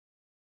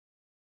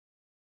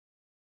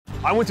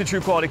I went to True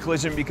Quality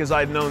Collision because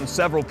I'd known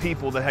several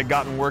people that had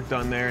gotten work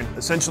done there. And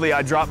essentially,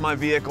 I dropped my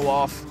vehicle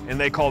off and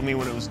they called me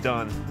when it was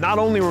done. Not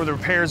only were the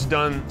repairs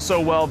done so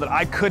well that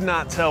I could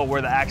not tell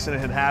where the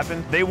accident had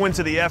happened, they went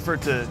to the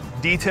effort to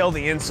detail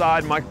the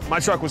inside. My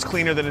truck was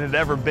cleaner than it had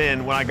ever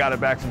been when I got it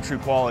back from True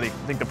Quality.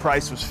 I think the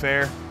price was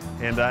fair,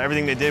 and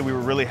everything they did we were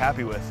really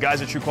happy with.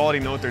 Guys at True Quality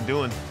know what they're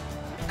doing.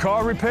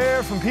 Car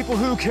repair from people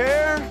who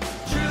care.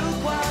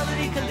 True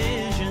Quality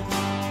Collision.